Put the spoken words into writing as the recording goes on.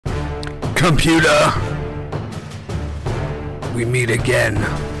Computer, we meet again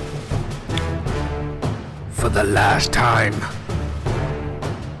for the last time.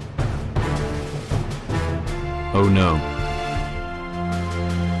 Oh no.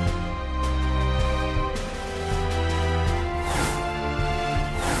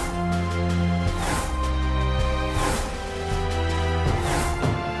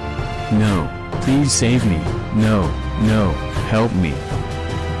 No, please save me. No, help me.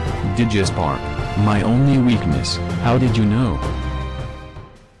 Digispark, my only weakness. How did you know?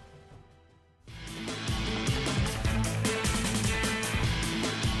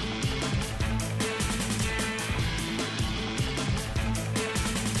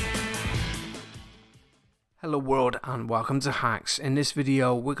 Hello world and welcome to Hacks. In this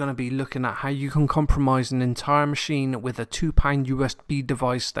video we're going to be looking at how you can compromise an entire machine with a £2 USB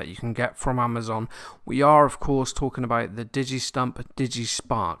device that you can get from Amazon. We are of course talking about the Digistump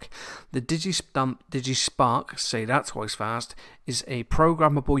Digispark. The Digistump Digispark, say that twice fast, is a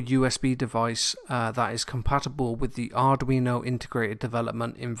programmable USB device that is compatible with the Arduino integrated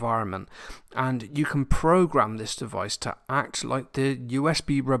development environment, and you can program this device to act like the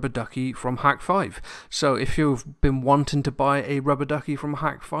USB Rubber Ducky from Hak5. So if you've been wanting to buy a Rubber Ducky from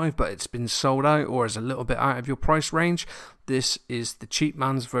Hak5 but it's been sold out or is a little bit out of your price range, this is the cheap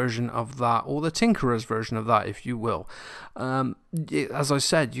man's version of that, or the tinkerer's version of that, if you will. As I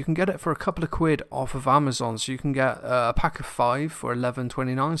said, you can get it for a couple of quid off of Amazon, so you can get a pack of 5 for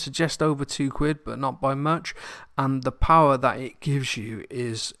 £11.29, so just over £2, but not by much, and the power that it gives you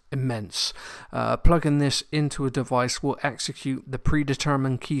is immense. Plugging this into a device will execute the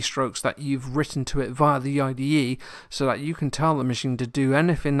predetermined keystrokes that you've written to it via the IDE, so that you can tell the machine to do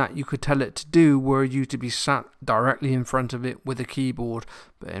anything that you could tell it to do were you to be sat directly in front of it with a keyboard,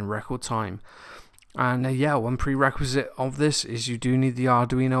 but in record time. And yeah, one prerequisite of this is you do need the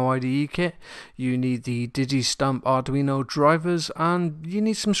Arduino IDE kit, you need the Digistump Arduino drivers, and you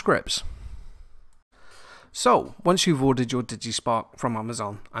need some scripts. So, once you've ordered your Digispark from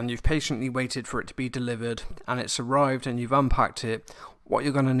Amazon and you've patiently waited for it to be delivered and it's arrived and you've unpacked it, what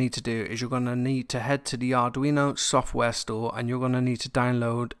you're going to need to do is you're going to need to head to the Arduino Software store and you're going to need to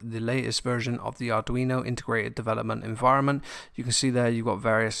download the latest version of the Arduino integrated development environment. You can see there you've got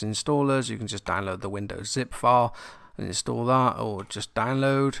various installers. You can just download the Windows zip file and install that, or just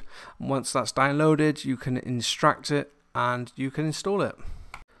download. And once that's downloaded, you can extract it and you can install it.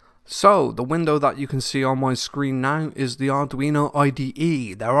 So, the window that you can see on my screen now is the Arduino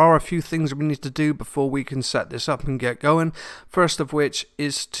IDE. There are a few things we need to do before we can set this up and get going. First of which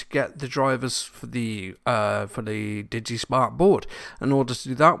is to get the drivers for the Digispark board. In order to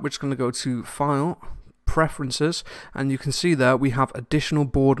do that, we're just going to go to File, Preferences, and you can see there we have additional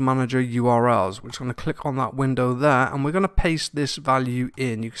board manager URLs. We're just going to click on that window there and we're going to paste this value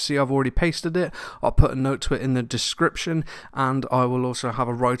in. You can see I've already pasted it. I'll put a note to it in the description, and I will also have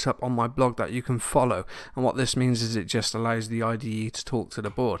a write-up on my blog that you can follow. And what this means is it just allows the IDE to talk to the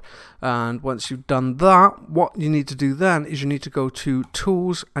board. And once you've done that, what you need to do then is you need to go to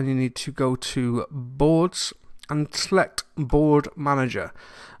Tools and you need to go to Boards and select Board Manager.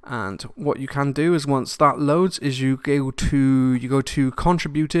 And what you can do is once that loads is you go to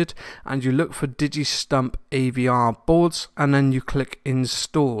Contributed and you look for Digistump AVR boards and then you click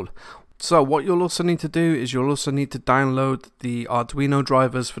Install. So what you'll also need to do is you'll also need to download the Arduino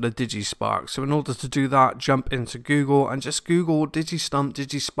drivers for the Digispark. So in order to do that, jump into Google and just Google Digistump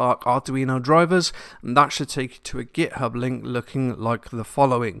Digispark Arduino drivers, and that should take you to a GitHub link looking like the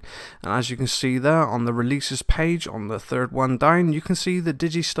following. And as you can see there on the releases page, on the third one down, you can see the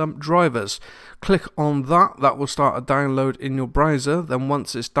Digistump drivers. Click on that, that will start a download in your browser. Then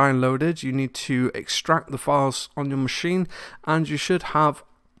once it's downloaded, you need to extract the files on your machine, and you should have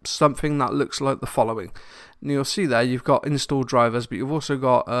something that looks like the following. And you'll see there you've got install drivers, but you've also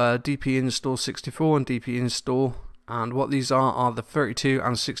got DP install 64 and DP install, and what these are the 32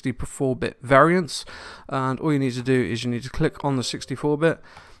 and 64-bit variants. And all you need to do is you need to click on the 64-bit,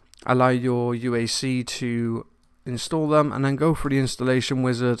 allow your UAC to install them, and then go through the installation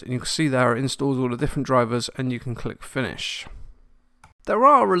wizard, and you can see there it installs all the different drivers, and you can click finish. There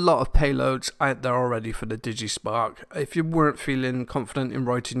are a lot of payloads out there already for the Digispark. If you weren't feeling confident in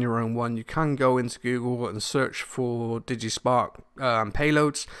writing your own one, you can go into Google and search for Digispark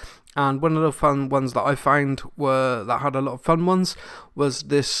payloads, And one of the fun ones that I found that had a lot of fun ones was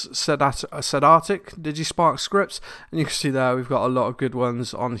this Sedatic Digispark Scripts, and you can see there we've got a lot of good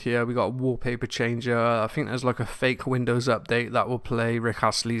ones on here. We got a wallpaper changer. I think there's like a fake Windows update that will play Rick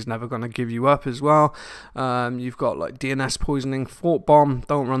Astley's Never Gonna Give You Up as well. You've got like DNS poisoning, Fort Bomb.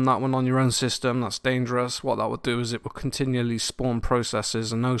 Don't run that one on your own system, that's dangerous. What that will do is it will continually spawn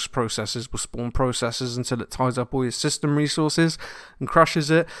processes, and those processes will spawn processes until it ties up all your system resources and crashes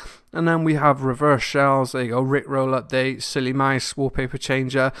it. And then we have reverse shells, there you go, Rickroll update, silly mouse, wallpaper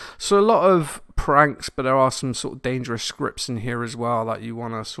changer. So a lot of pranks, but there are some sort of dangerous scripts in here as well that you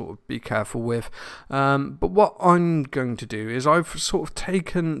want to sort of be careful with. But what I'm going to do is I've sort of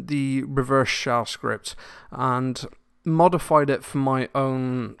taken the reverse shell script and modified it for my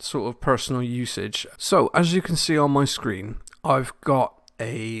own sort of personal usage. So as you can see on my screen, I've got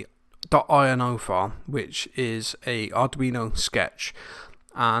a .ini file, which is a Arduino sketch.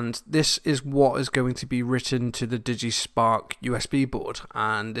 And this is what is going to be written to the Digispark USB board,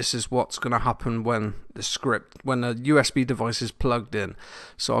 and this is what's going to happen when the USB device is plugged in.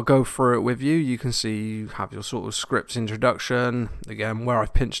 So I'll go through it with you. You can see you have your sort of scripts introduction, again where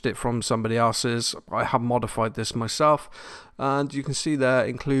I've pinched it from somebody else's. I have modified this myself, and you can see there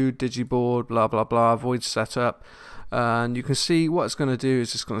include digiboard, blah blah blah, void setup. And you can see what it's going to do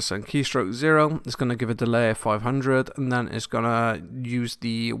is it's going to send keystroke 0, it's going to give a delay of 500, and then it's going to use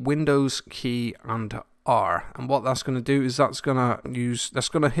the Windows key and R. And what that's going to do is that's going to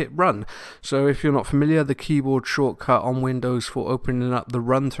hit run. So if you're not familiar, the keyboard shortcut on Windows for opening up the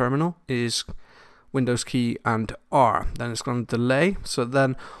run terminal is Windows key and R. Then it's going to delay. So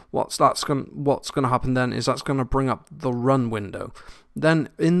then what's going to happen then is that's going to bring up the run window. Then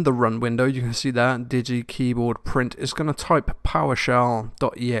in the run window, you can see that Digi keyboard print is going to type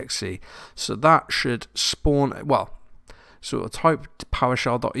PowerShell.exe. So that should spawn, well, so it'll type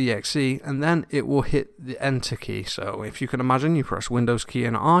PowerShell.exe, and then it will hit the enter key. So if you can imagine, you press Windows key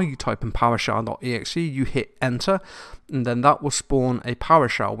and R, you type in PowerShell.exe, you hit enter, and then that will spawn a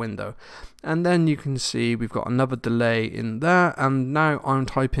PowerShell window. And then you can see we've got another delay in there, and now I'm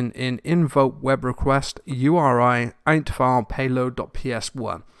typing in invoke web request URI outfile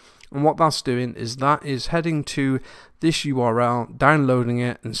payload.ps1. And what that's doing is that is heading to this URL, downloading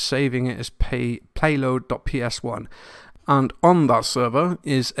it and saving it as payload.ps1. And on that server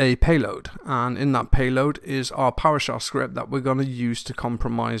is a payload, and in that payload is our PowerShell script that we're going to use to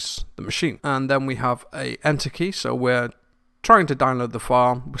compromise the machine. And then we have a enter key, so we're trying to download the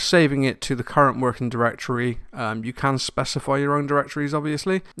file, we're saving it to the current working directory. You can specify your own directories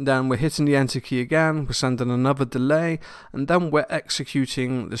obviously. Then we're hitting the enter key again, we're sending another delay, and then we're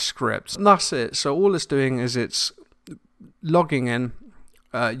executing the script. And that's it. So all it's doing is it's logging in,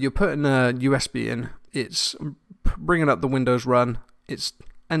 you're putting a USB in, it's bringing up the Windows run, it's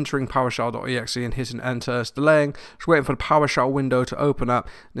entering PowerShell.exe and hitting enter, it's delaying, it's waiting for the PowerShell window to open up,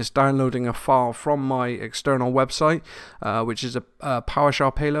 and it's downloading a file from my external website, which is a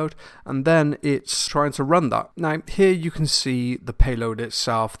PowerShell payload, and then it's trying to run that. Now here you can see the payload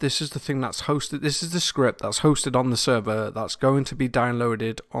itself. This is the thing that's hosted, this is the script that's hosted on the server that's going to be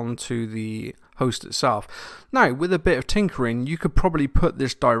downloaded onto the host itself. Now with a bit of tinkering you could probably put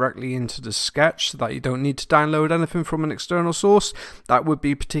this directly into the sketch so that you don't need to download anything from an external source. That would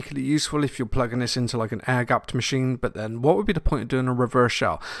be particularly useful if you're plugging this into like an air-gapped machine, but then what would be the point of doing a reverse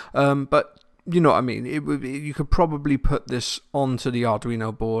shell? But you know what I mean, you could probably put this onto the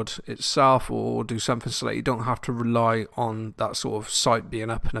Arduino board itself or do something so that you don't have to rely on that sort of site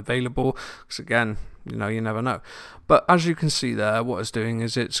being up and available, because again, you know, you never know. But as you can see there, what it's doing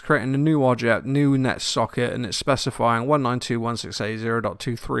is it's creating a new object, new net socket, and it's specifying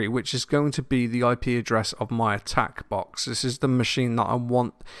 192.168.0.23, which is going to be the IP address of my attack box. This is the machine that I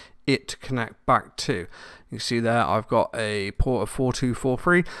want it to connect back to. You see there I've got a port of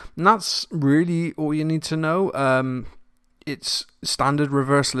 4243, and that's really all you need to know. It's standard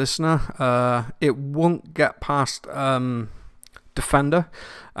reverse listener. It won't get past Defender,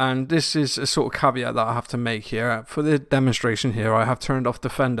 and this is a sort of caveat that I have to make here. For the demonstration here I have turned off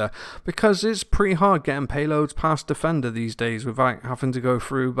Defender because it's pretty hard getting payloads past Defender these days without having to go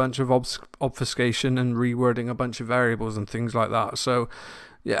through a bunch of obfuscation and rewording a bunch of variables and things like that. So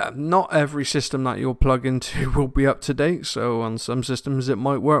yeah, not every system that you'll plug into will be up to date, so on some systems it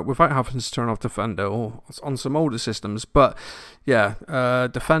might work without having to turn off Defender, or on some older systems. But yeah,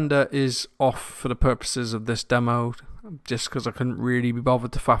 Defender is off for the purposes of this demo, just because I couldn't really be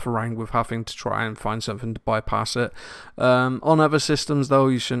bothered to faff around with having to try and find something to bypass it. On other systems though,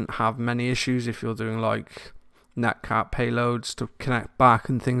 you shouldn't have many issues if you're doing like netcat payloads to connect back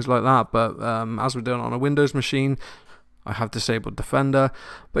and things like that, but as we're doing on a Windows machine, I have disabled Defender.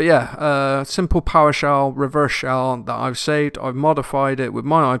 But yeah, simple PowerShell, reverse shell that I've saved. I've modified it with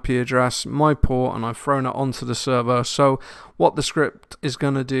my IP address, my port, and I've thrown it onto the server. So what the script is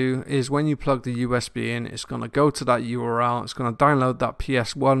going to do is when you plug the USB in, it's going to go to that URL, it's going to download that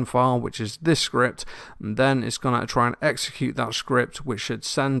PS1 file, which is this script, and then it's going to try and execute that script, which should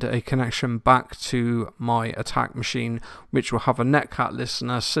send a connection back to my attack machine, which will have a Netcat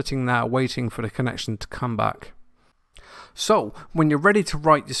listener sitting there waiting for the connection to come back. So, when you're ready to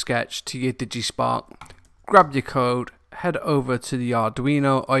write your sketch to your Digispark, grab your code, head over to the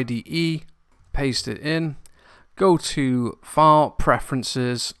Arduino IDE, paste it in, go to File,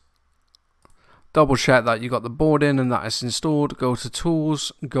 Preferences, double check that you got the board in and that it's installed, go to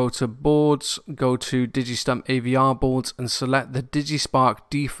Tools, go to Boards, go to Digistump AVR boards and select the Digispark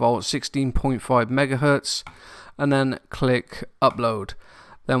default 16.5 MHz and then click Upload.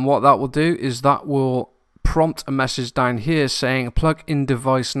 Then what that will do is that will prompt a message down here saying plug in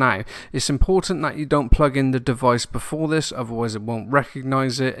device now. It's important that you don't plug in the device before this, otherwise it won't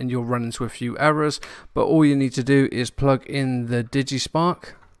recognize it and you'll run into a few errors. But all you need to do is plug in the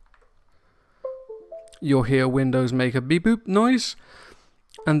Digispark. You'll hear Windows make a beep boop noise,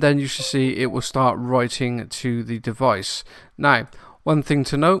 and then you should see it will start writing to the device. Now, one thing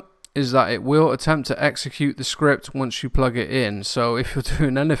to note is that it will attempt to execute the script once you plug it in. So if you're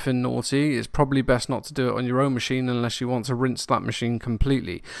doing anything naughty, it's probably best not to do it on your own machine unless you want to rinse that machine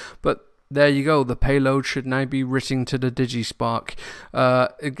completely. But there you go, the payload should now be written to the Digispark.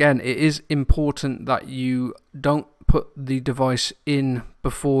 Again, it is important that you don't put the device in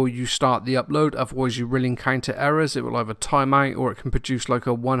before you start the upload, otherwise you will encounter errors. It will either time out or it can produce like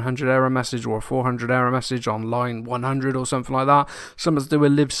a 100 error message or a 400 error message on line 100 or something like that. Something to do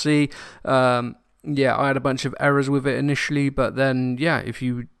with libc. Yeah, I had a bunch of errors with it initially, but then yeah, if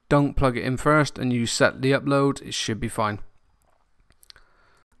you don't plug it in first and you set the upload, it should be fine.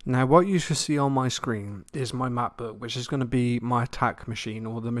 Now what you should see on my screen is my MacBook, which is going to be my attack machine,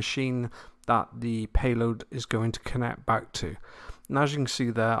 or the machine that the payload is going to connect back to. And as you can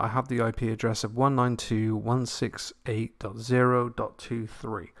see there, I have the IP address of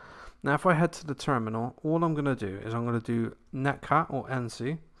 192.168.0.23. Now if I head to the terminal, all I'm going to do is I'm going to do netcat or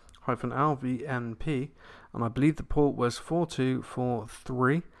nc-lvnp, and I believe the port was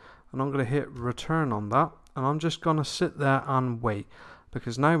 4243, and I'm going to hit return on that, and I'm just going to sit there and wait,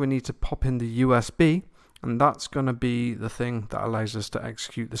 because now we need to pop in the USB, and that's going to be the thing that allows us to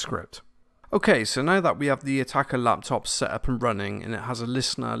execute the script. Okay, so now that we have the attacker laptop set up and running and it has a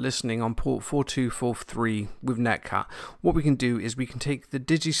listener listening on port 4243 with Netcat, what we can do is we can take the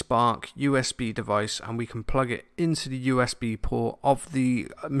Digispark USB device and we can plug it into the USB port of the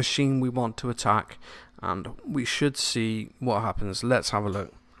machine we want to attack, and we should see what happens. Let's have a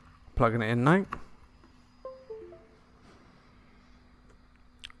look. Plugging it in now.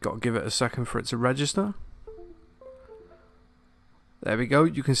 Got to give it a second for it to register. There we go,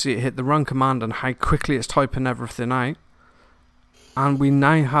 you can see it hit the run command and how quickly it's typing everything out. And we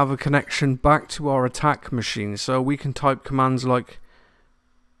now have a connection back to our attack machine, so we can type commands like,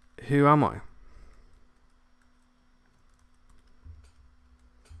 who am I?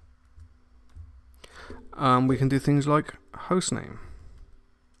 We can do things like hostname.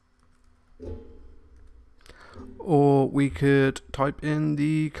 Or we could type in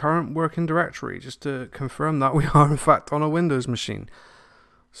the current working directory just to confirm that we are in fact on a Windows machine.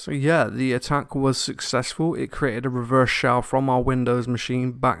 So yeah, the attack was successful. It created a reverse shell from our Windows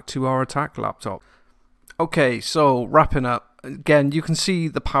machine back to our attack laptop. Okay, so wrapping up, again, you can see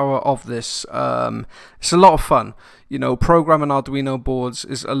the power of this. It's a lot of fun. You know, programming Arduino boards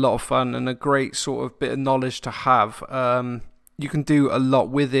is a lot of fun and a great sort of bit of knowledge to have. You can do a lot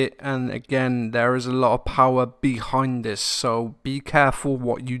with it, and again, there is a lot of power behind this, so be careful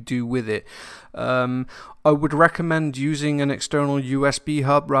what you do with it. I would recommend using an external USB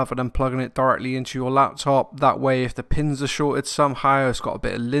hub rather than plugging it directly into your laptop. That way, if the pins are shorted somehow, it's got a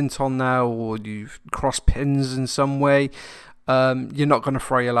bit of lint on there, or you've crossed pins in some way, you're not going to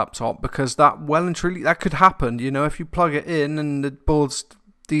fry your laptop, because that, well and truly, that could happen. You know, if you plug it in and the board's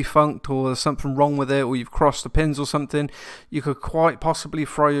defunct or there's something wrong with it, or you've crossed the pins or something, you could quite possibly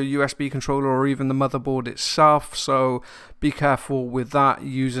fry your USB controller or even the motherboard itself. So be careful with that.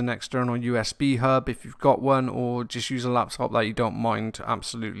 Use an external USB hub if you've got one, or just use a laptop that you don't mind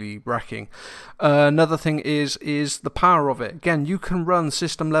absolutely wrecking. Another thing is the power of it. Again, you can run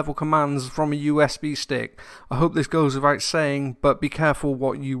system level commands from a USB stick. I hope this goes without saying, but be careful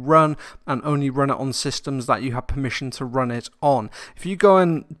what you run, and only run it on systems that you have permission to run it on. If you go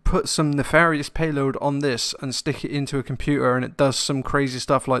and then put some nefarious payload on this and stick it into a computer and it does some crazy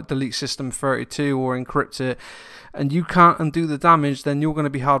stuff like delete system 32 or encrypt it, and you can't undo the damage, then you're going to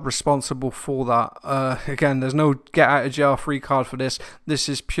be held responsible for that. Again, there's no get out of jail free card for this. This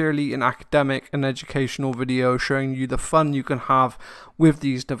is purely an academic and educational video showing you the fun you can have with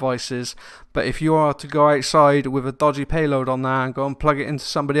these devices. But if you are to go outside with a dodgy payload on there and go and plug it into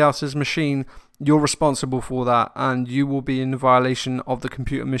somebody else's machine, you're responsible for that, and you will be in violation of the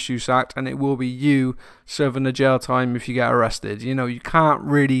Computer Misuse Act, and it will be you serving a jail time if you get arrested. You know, you can't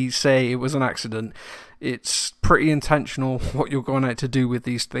really say it was an accident. It's pretty intentional what you're going out to do with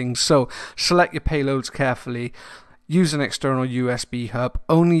these things. So select your payloads carefully. Use an external USB hub.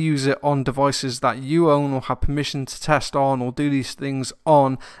 Only use it on devices that you own or have permission to test on or do these things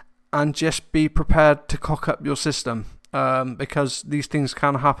on, and just be prepared to cock up your system. Because these things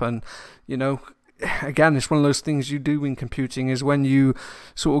can happen, you know. Again, it's one of those things you do in computing, is when you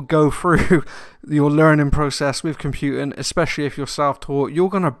sort of go through your learning process with computing, especially if you're self-taught, you're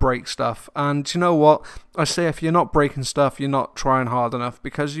going to break stuff. And you know what? I say if you're not breaking stuff, you're not trying hard enough,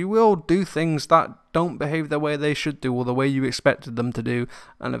 because you will do things that don't behave the way they should do or the way you expected them to do,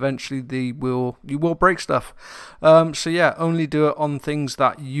 and eventually you will break stuff. So yeah, only do it on things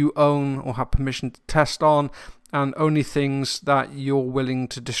that you own or have permission to test on, and only things that you're willing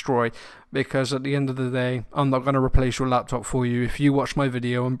to destroy, because at the end of the day, I'm not going to replace your laptop for you if you watch my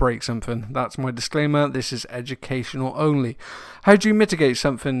video and break something. That's my disclaimer. This is educational only. How do you mitigate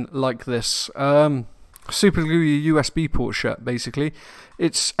something like this? Super glue your USB port shut, basically.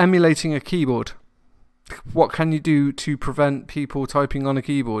 It's emulating a keyboard. What can you do to prevent people typing on a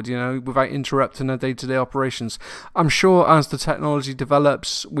keyboard, you know, without interrupting their day-to-day operations? I'm sure as the technology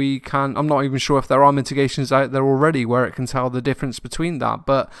develops, we can, I'm not even sure if there are mitigations out there already where it can tell the difference between that,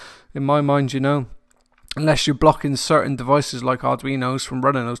 but in my mind, you know, unless you're blocking certain devices like Arduinos from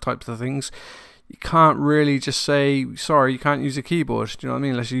running those types of things, you can't really just say, sorry, you can't use a keyboard, do you know what I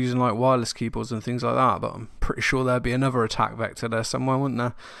mean? Unless you're using like wireless keyboards and things like that, but I'm pretty sure there'd be another attack vector there somewhere, wouldn't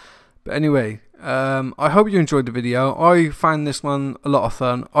there? But anyway, I hope you enjoyed the video. I found this one a lot of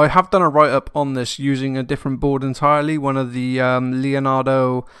fun. I have done a write-up on this using a different board entirely, one of the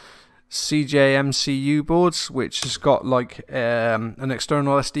Leonardo CJ-MCU boards, which has got like an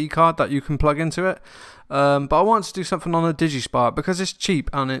external SD card that you can plug into it. But I wanted to do something on a Digispark because it's cheap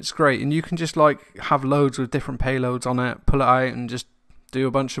and it's great, and you can just like have loads with different payloads on it, pull it out and just do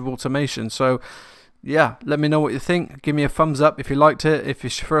a bunch of automation. So yeah, let me know what you think. Give me a thumbs up if you liked it. If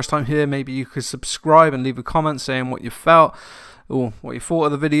it's your first time here, maybe you could subscribe and leave a comment saying what you felt or what you thought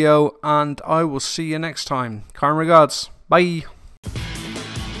of the video, and I will see you next time. Kind regards. Bye.